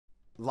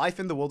Life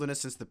in the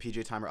wilderness since the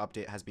PJ Timer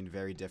update has been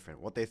very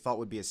different. What they thought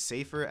would be a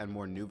safer and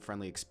more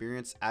noob-friendly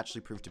experience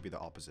actually proved to be the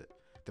opposite.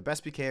 The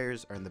best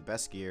PKers are in the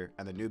best gear,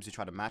 and the noobs who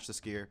try to match this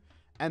gear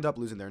end up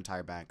losing their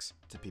entire banks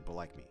to people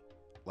like me.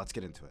 Let's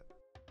get into it.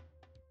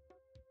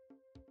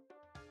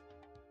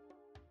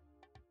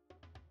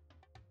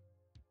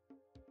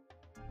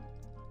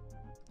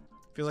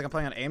 Feels like I'm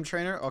playing an aim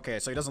trainer? Okay,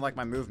 so he doesn't like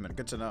my movement.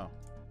 Good to know.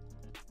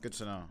 Good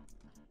to know.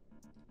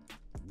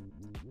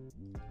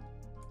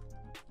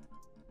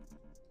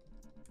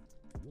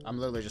 I'm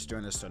literally just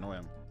doing this to annoy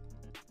him.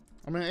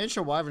 I mean,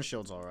 Ancient Wyvern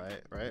Shield's alright,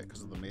 right?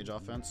 Because of the mage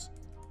offense.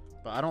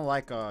 But I don't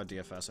like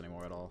DFS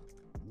anymore at all.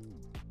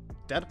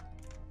 Dead?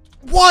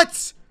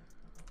 What?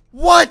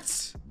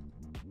 What?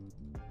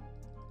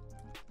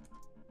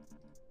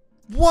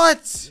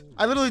 What?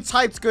 I literally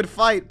typed good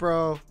fight,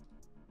 bro.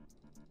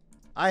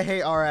 I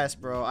hate RS,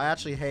 bro. I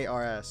actually hate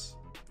RS.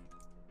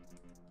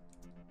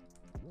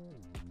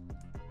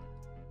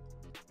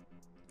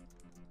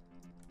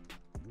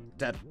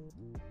 Dead.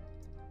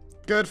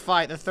 Good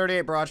fight. The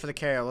 38 barrage for the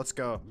KO. Let's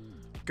go.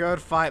 Good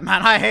fight.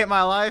 Man, I hate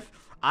my life.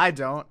 I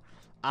don't.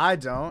 I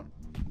don't.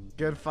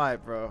 Good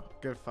fight, bro.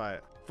 Good fight.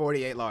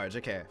 48 large.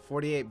 Okay.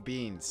 48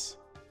 beans.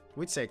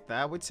 We'd take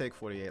that. We'd take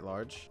 48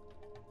 large.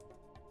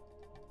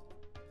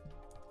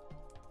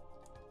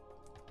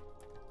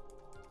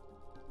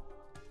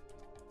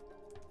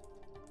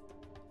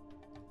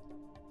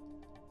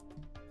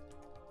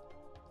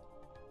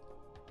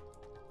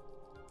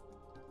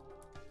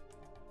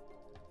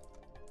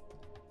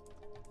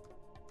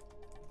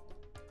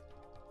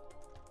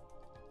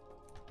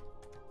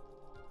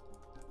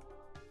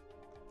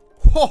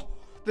 Oh,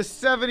 the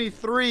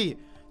 73,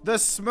 the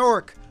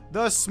smork,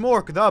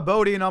 the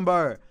Bodhi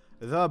number,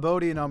 the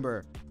Bodhi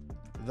number,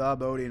 the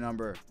Bodhi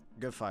number.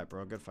 Good fight,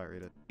 bro. Good fight,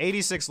 read it.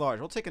 86 large.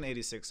 We'll take an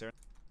 86 there.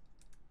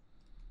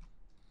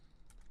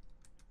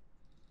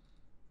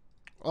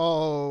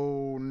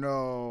 Oh,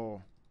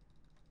 no.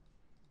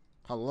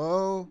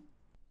 Hello?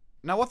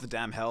 Now what the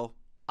damn hell?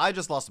 I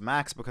just lost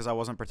max because I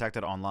wasn't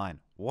protected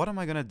online. What am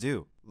I gonna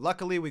do?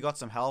 Luckily, we got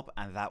some help,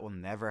 and that will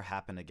never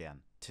happen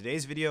again.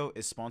 Today's video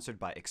is sponsored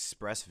by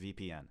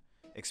ExpressVPN.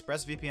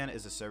 ExpressVPN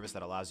is a service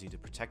that allows you to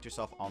protect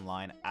yourself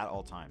online at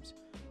all times.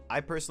 I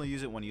personally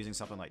use it when using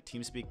something like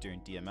TeamSpeak during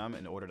DMM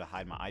in order to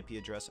hide my IP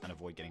address and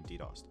avoid getting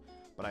DDoSed.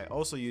 But I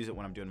also use it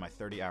when I'm doing my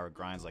 30-hour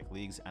grinds like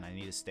leagues and I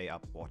need to stay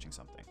up watching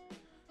something.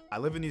 I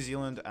live in New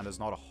Zealand and there's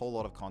not a whole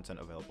lot of content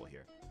available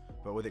here.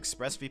 But with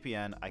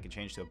ExpressVPN, I can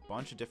change to a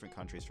bunch of different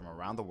countries from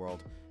around the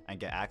world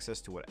and get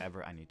access to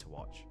whatever I need to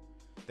watch.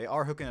 They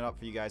are hooking it up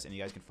for you guys, and you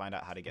guys can find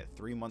out how to get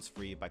 3 months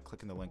free by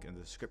clicking the link in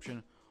the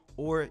description,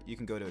 or you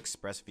can go to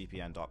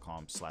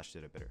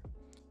expressvpn.com/ditterbitter.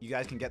 You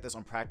guys can get this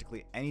on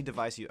practically any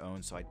device you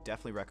own, so I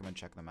definitely recommend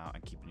checking them out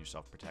and keeping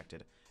yourself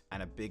protected.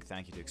 And a big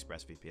thank you to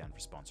ExpressVPN for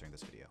sponsoring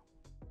this video.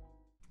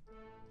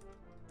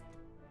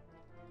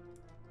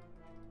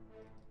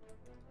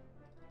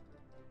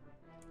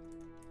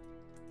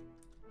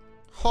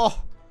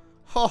 Oh,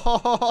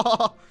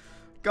 oh,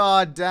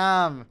 god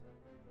damn.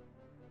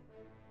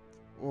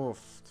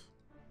 Oof.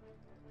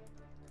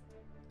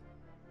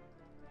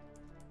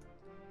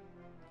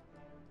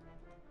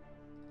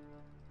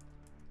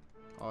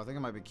 Oh, I think I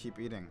might be keep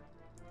eating.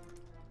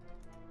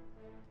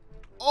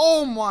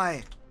 Oh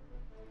my!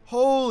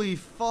 Holy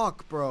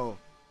fuck, bro.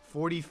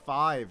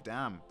 45,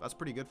 damn. That's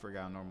pretty good for a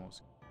guy on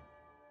normals.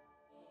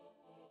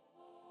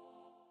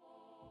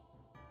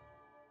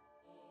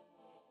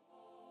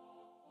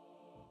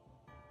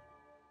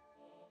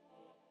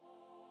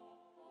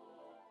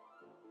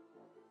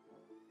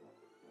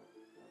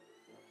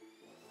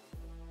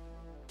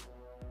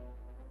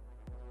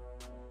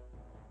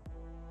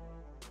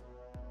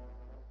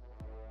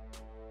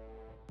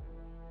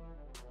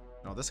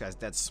 No, this guy's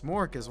dead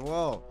smork as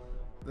well.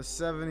 The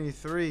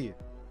 73.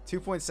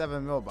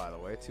 2.7 mil, by the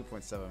way.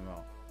 2.7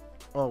 mil.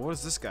 Oh, what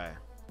is this guy?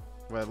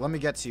 Wait, let me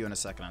get to you in a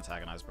second,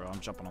 Antagonize, bro.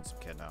 I'm jumping on some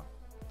kid now.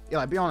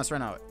 Yeah, be honest right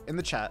now. In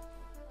the chat,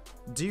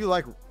 what do you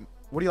like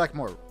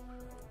more?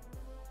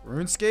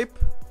 RuneScape?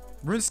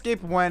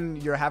 RuneScape when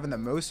you're having the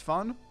most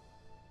fun?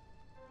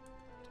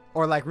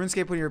 Or like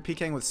RuneScape when you're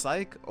PKing with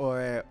Psych?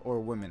 Or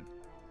women?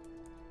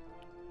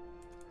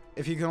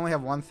 If you can only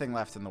have one thing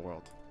left in the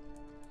world.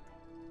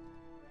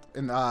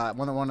 In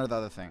one or the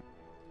other thing.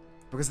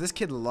 Because this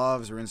kid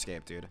loves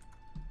RuneScape, dude.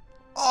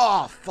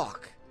 Oh,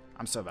 fuck.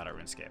 I'm so bad at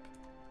RuneScape.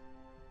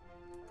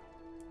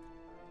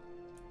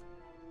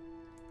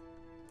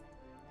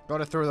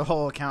 Gotta throw the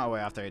whole account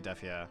away after a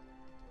def, yeah.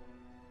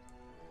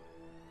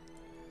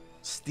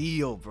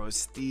 Steal, bro,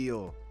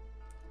 steal.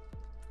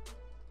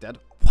 Dead?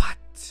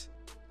 What?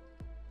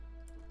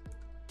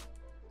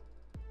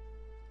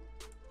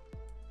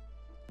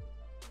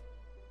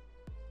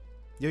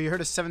 Yo, you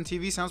heard of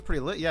 7TV? Sounds pretty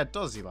lit. Yeah, it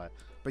does, Eli.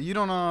 But you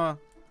don't,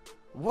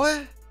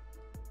 what?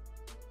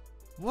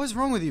 What's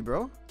wrong with you,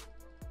 bro?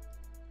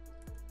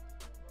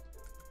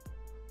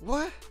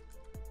 What?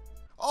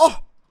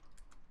 Oh!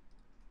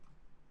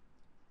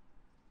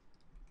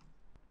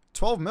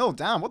 12 mil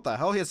down. What the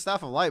hell? He had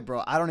Staff of Light,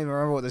 bro. I don't even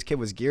remember what this kid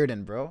was geared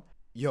in, bro.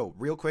 Yo,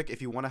 real quick,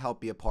 if you want to help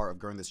be a part of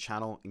growing this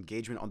channel,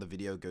 engagement on the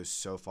video goes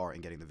so far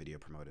in getting the video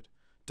promoted.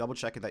 Double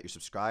checking that you're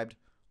subscribed,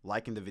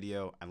 liking the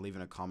video, and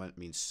leaving a comment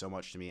means so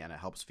much to me, and it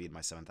helps feed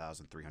my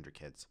 7,300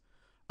 kids.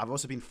 I've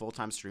also been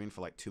full-time streaming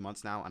for like 2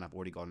 months now, and I've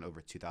already gotten over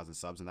 2,000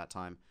 subs in that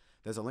time.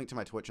 There's a link to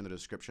my Twitch in the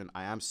description.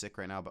 I am sick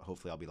right now, but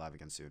hopefully I'll be live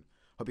again soon.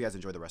 Hope you guys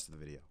enjoy the rest of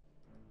the video.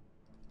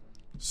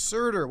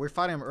 Surtur, we're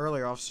fighting him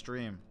earlier off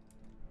stream.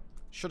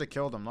 Should have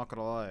killed him, not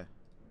gonna lie.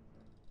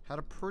 Had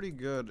a pretty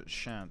good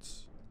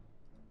chance.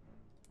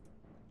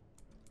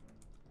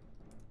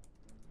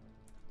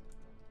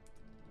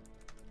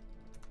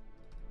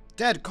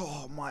 Dead.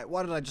 Oh my,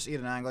 why did I just eat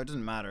an angler? It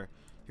doesn't matter.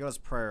 He got his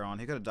prayer on.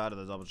 He could have died of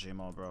the double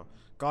GMO, bro.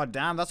 God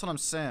damn, that's what I'm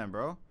saying,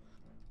 bro.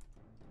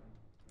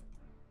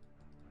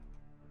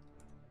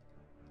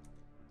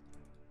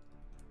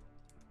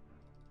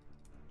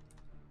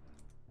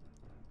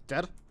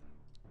 Dead?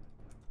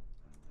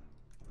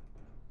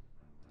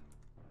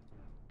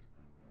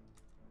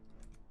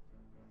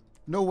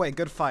 No way,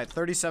 good fight.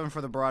 37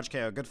 for the barrage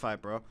KO. Good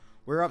fight, bro.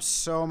 We're up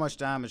so much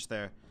damage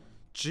there.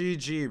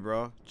 GG,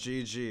 bro.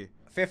 GG.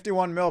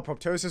 51 mil.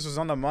 Proptosis was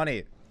on the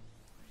money.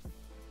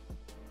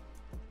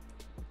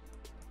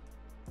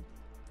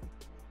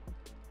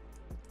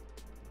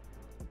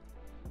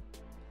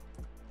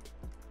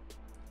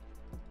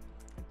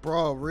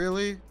 Bro,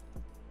 really?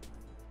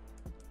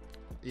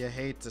 You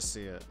hate to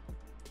see it.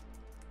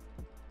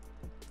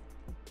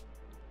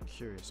 I'm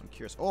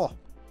curious. Oh!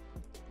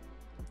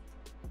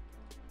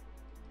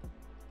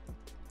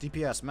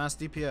 DPS, mass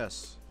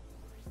DPS.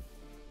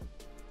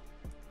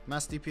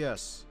 Mass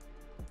DPS.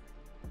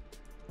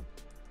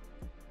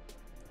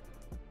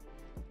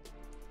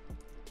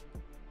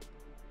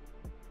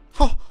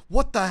 Oh,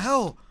 what the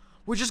hell?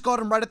 We just got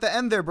him right at the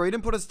end there, bro. He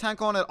didn't put his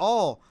tank on at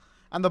all.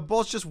 And the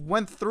bolts just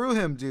went through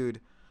him, dude.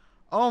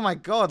 Oh my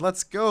god,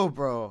 let's go,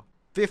 bro.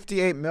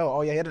 58 mil.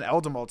 Oh yeah, he had an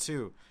Eldamol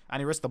too.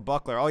 And he risked the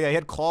buckler. Oh yeah, he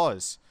had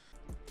claws.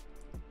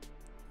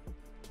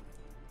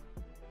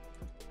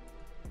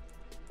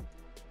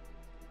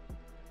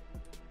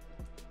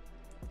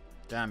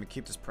 Damn, he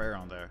kept his prayer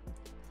on there.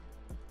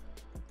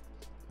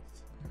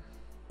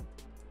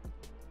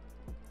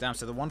 Damn,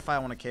 so the one fight I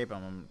want to cape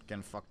him, I'm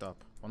getting fucked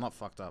up. Well, not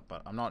fucked up,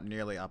 but I'm not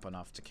nearly up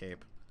enough to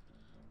cape.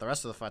 The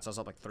rest of the fights I was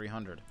up like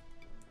 300.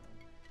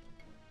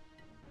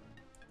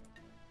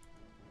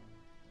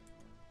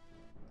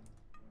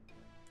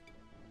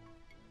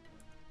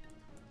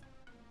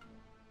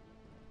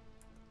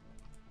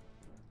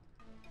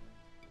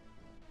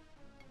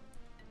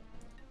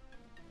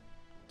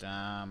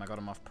 Damn, I got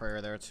him off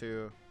prayer there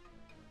too.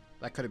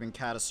 That could have been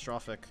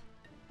catastrophic.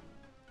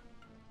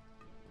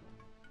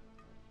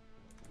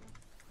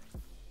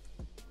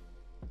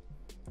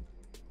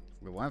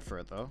 We went for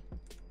it though.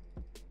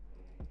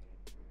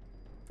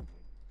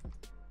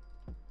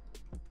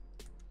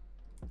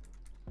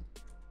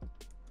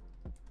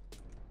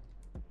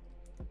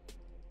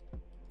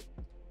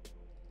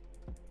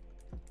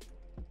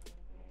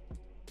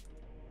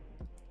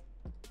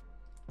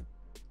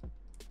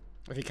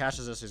 If he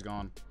cashes this, he's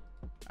gone.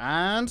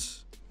 And...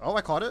 oh,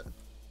 I caught it.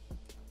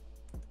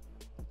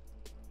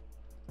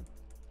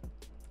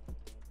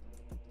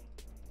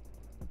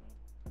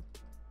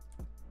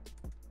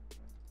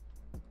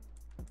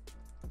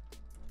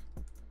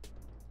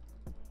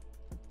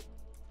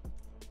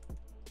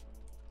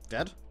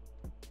 Dead?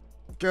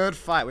 Good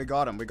fight. We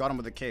got him. We got him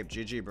with the cape.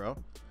 GG, bro.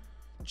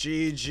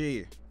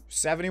 GG.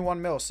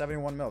 71 mil.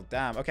 71 mil.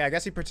 Damn. Okay, I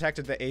guess he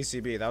protected the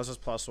ACB. That was his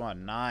 +1.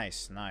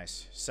 Nice.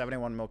 Nice.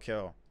 71 mil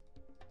kill.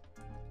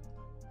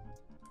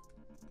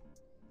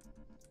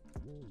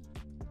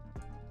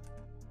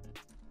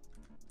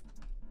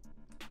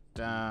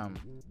 Damn.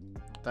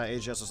 That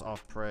AGS was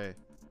off prey.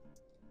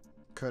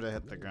 Could have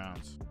hit the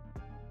ground.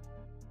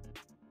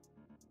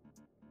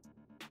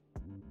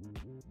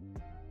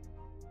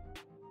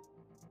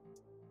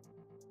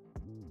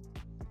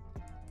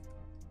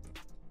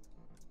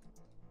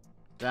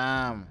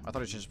 Damn. I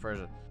thought he changed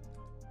Persia.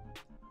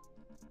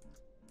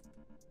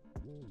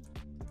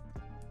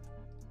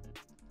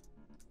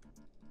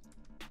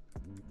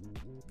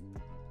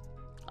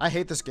 I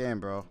hate this game,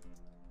 bro.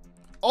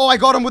 Oh, I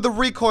got him with the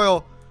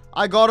recoil.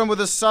 I got him with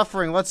his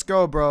suffering. Let's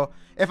go, bro.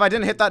 If I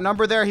didn't hit that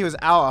number there, he was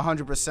out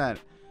 100%.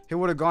 He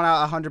would have gone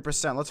out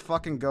 100%. Let's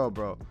fucking go,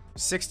 bro.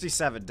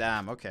 67.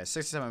 Damn. Okay,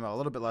 67 mil. A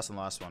little bit less than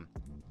the last one.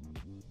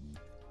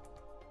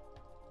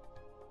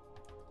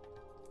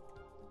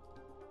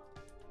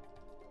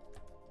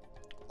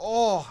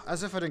 Oh,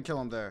 as if I didn't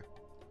kill him there.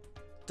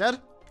 Dead?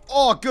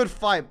 Oh, good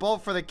fight.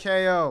 Bolt for the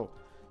KO.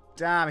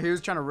 Damn, he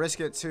was trying to risk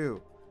it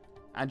too.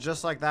 And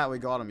just like that, we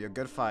got him. Yo,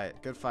 good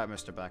fight. Good fight,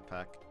 Mr.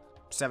 Backpack.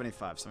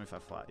 75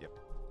 flat, yep.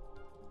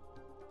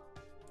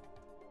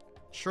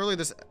 Surely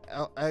this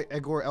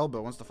Egor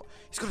elbow wants to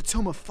he's got a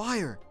Tome of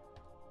Fire.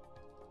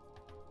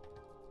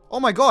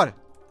 Oh my god.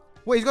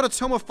 Wait, he's got a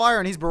Tome of Fire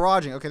and he's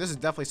barraging. Okay, this is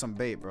definitely some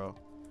bait, bro.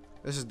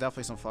 This is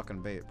definitely some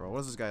fucking bait, bro. What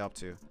is this guy up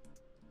to?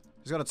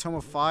 He's got a Tome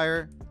of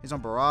Fire. He's on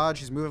barrage.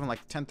 He's moving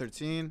like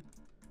 10-13.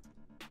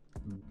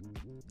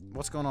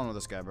 What's going on with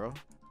this guy, bro?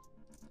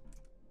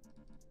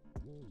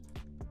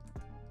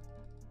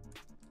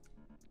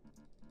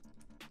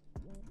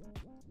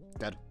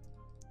 Dead.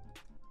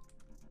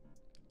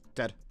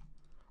 Dead.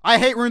 I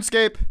hate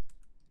RuneScape.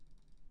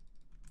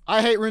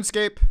 I hate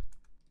RuneScape.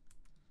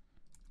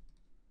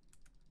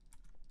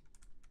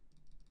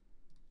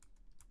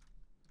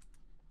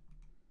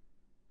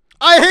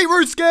 I hate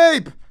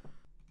RuneScape!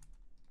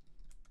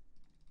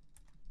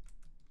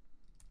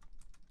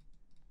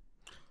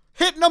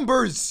 Hit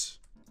numbers!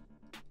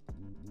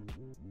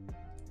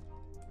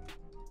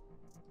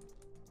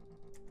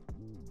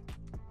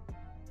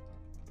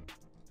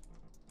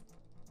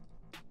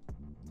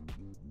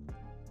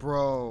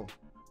 Bro.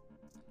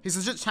 He's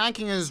legit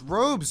tanking his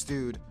robes,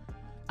 dude.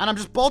 And I'm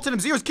just bolting him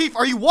zeros. Keith,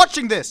 are you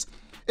watching this?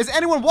 Is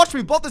anyone watching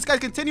me bolt this guy's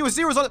continuous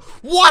zeros on it?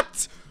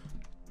 What?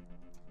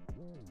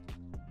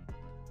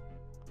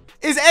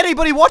 Is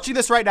anybody watching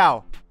this right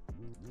now?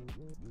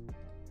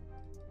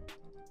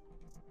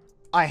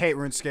 I hate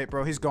RuneScape,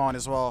 bro. He's gone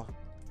as well.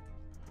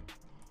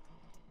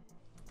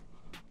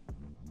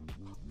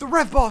 The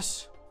Rev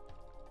Boss!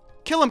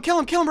 Kill him, kill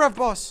him, kill him, Rev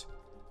Boss!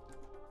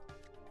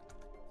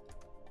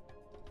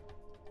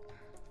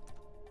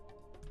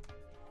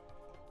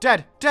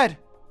 Dead, dead!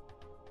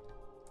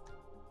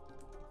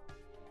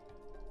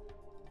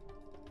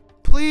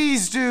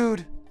 Please,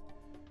 dude!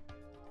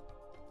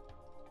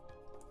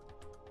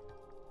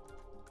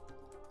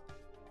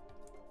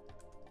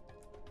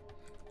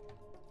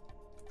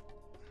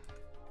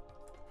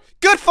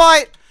 Good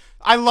fight!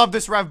 I love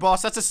this Rev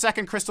Boss. That's the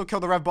second crystal kill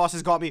the Rev Boss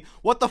has got me.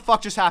 What the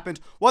fuck just happened?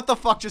 What the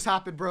fuck just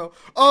happened, bro?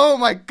 Oh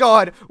my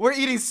god. We're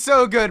eating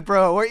so good,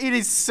 bro. We're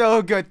eating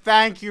so good.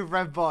 Thank you,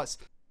 Rev Boss.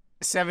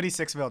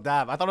 76 mil.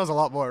 Damn. I thought it was a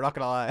lot more. Not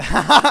gonna lie.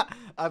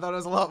 I thought it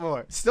was a lot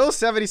more. Still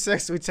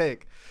 76 we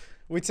take.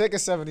 We take a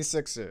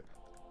 76er.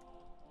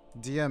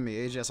 DM me.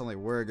 AGS only.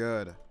 We're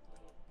good.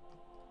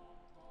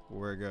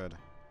 We're good.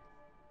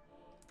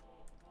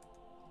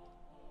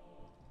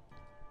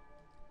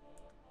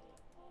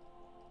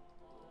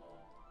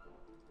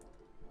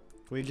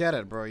 We get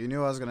it, bro. You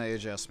knew I was gonna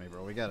AGS me,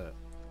 bro. We get it.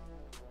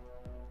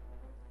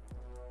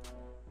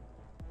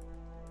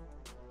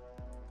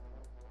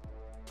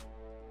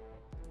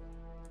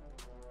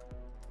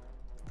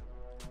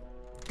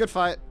 Good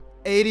fight.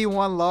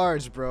 81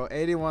 large, bro.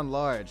 81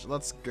 large.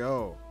 Let's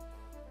go.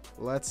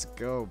 Let's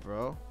go,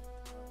 bro.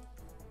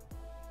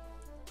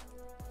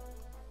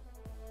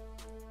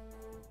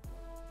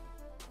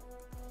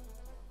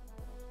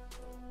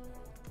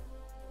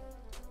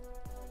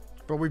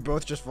 But we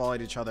both just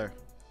volleyed each other.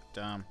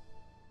 Damn.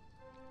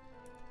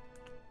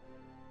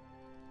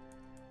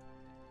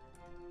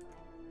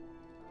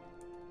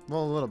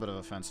 Well, a little bit of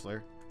a fence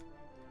flare.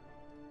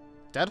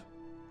 Dead?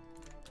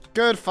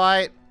 Good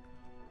fight.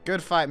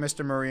 Good fight,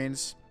 Mr.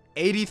 Marines.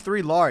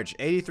 83 large.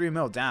 83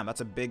 mil. Damn,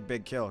 that's a big,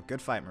 big kill.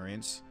 Good fight,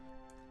 Marines.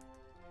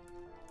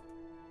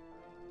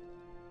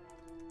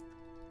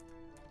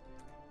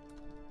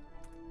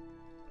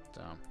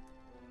 Damn.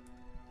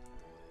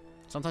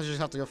 Sometimes you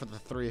just have to go for the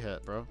 3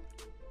 hit, bro.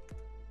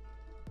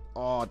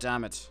 Oh,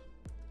 damn it.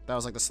 That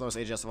was like the slowest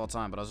AGS of all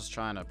time, but I was just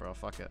trying it, bro.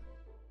 Fuck it.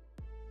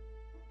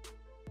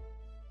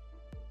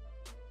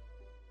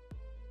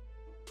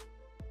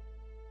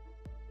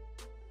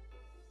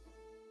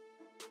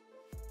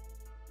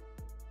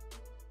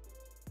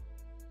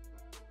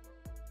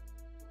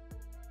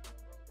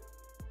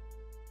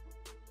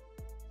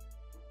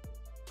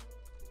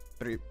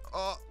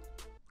 Oh,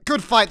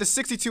 good fight. The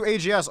 62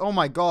 AGS. Oh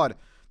my god.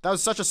 That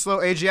was such a slow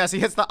AGS. He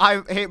hits the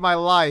I hate my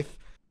life.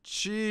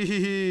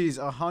 Jeez.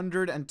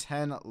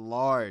 110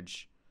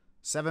 large.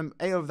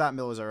 8 of that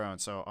mil is our own.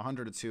 So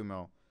 102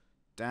 mil.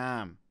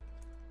 Damn.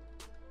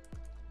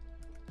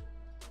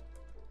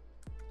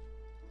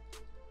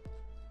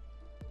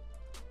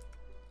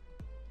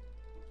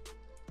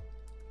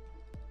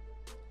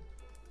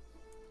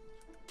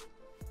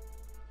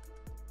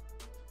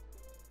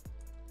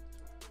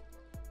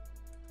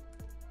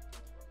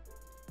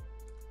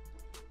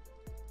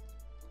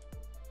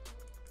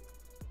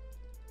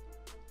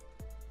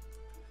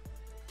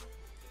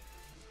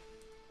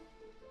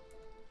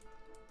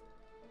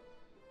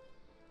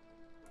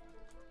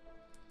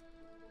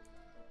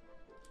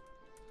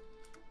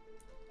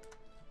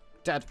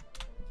 Dead.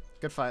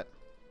 Good fight.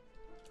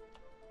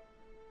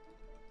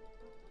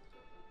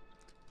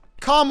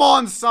 Come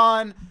on,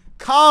 son.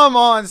 Come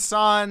on,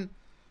 son.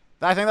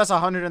 I think that's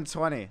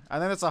 120. I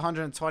think that's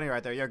 120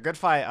 right there. Yo, good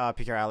fight,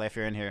 PK Alley, if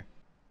you're in here.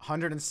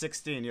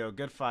 116. Yo,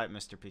 good fight,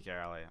 Mr. PK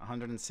Alley.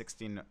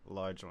 116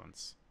 large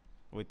ones.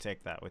 We'd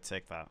take that. We'd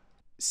take that.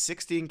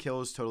 16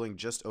 kills totaling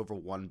just over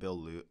 1 bill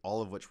loot,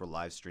 all of which were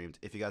live streamed.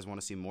 If you guys want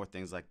to see more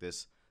things like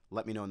this,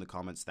 let me know in the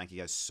comments. Thank you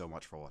guys so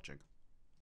much for watching.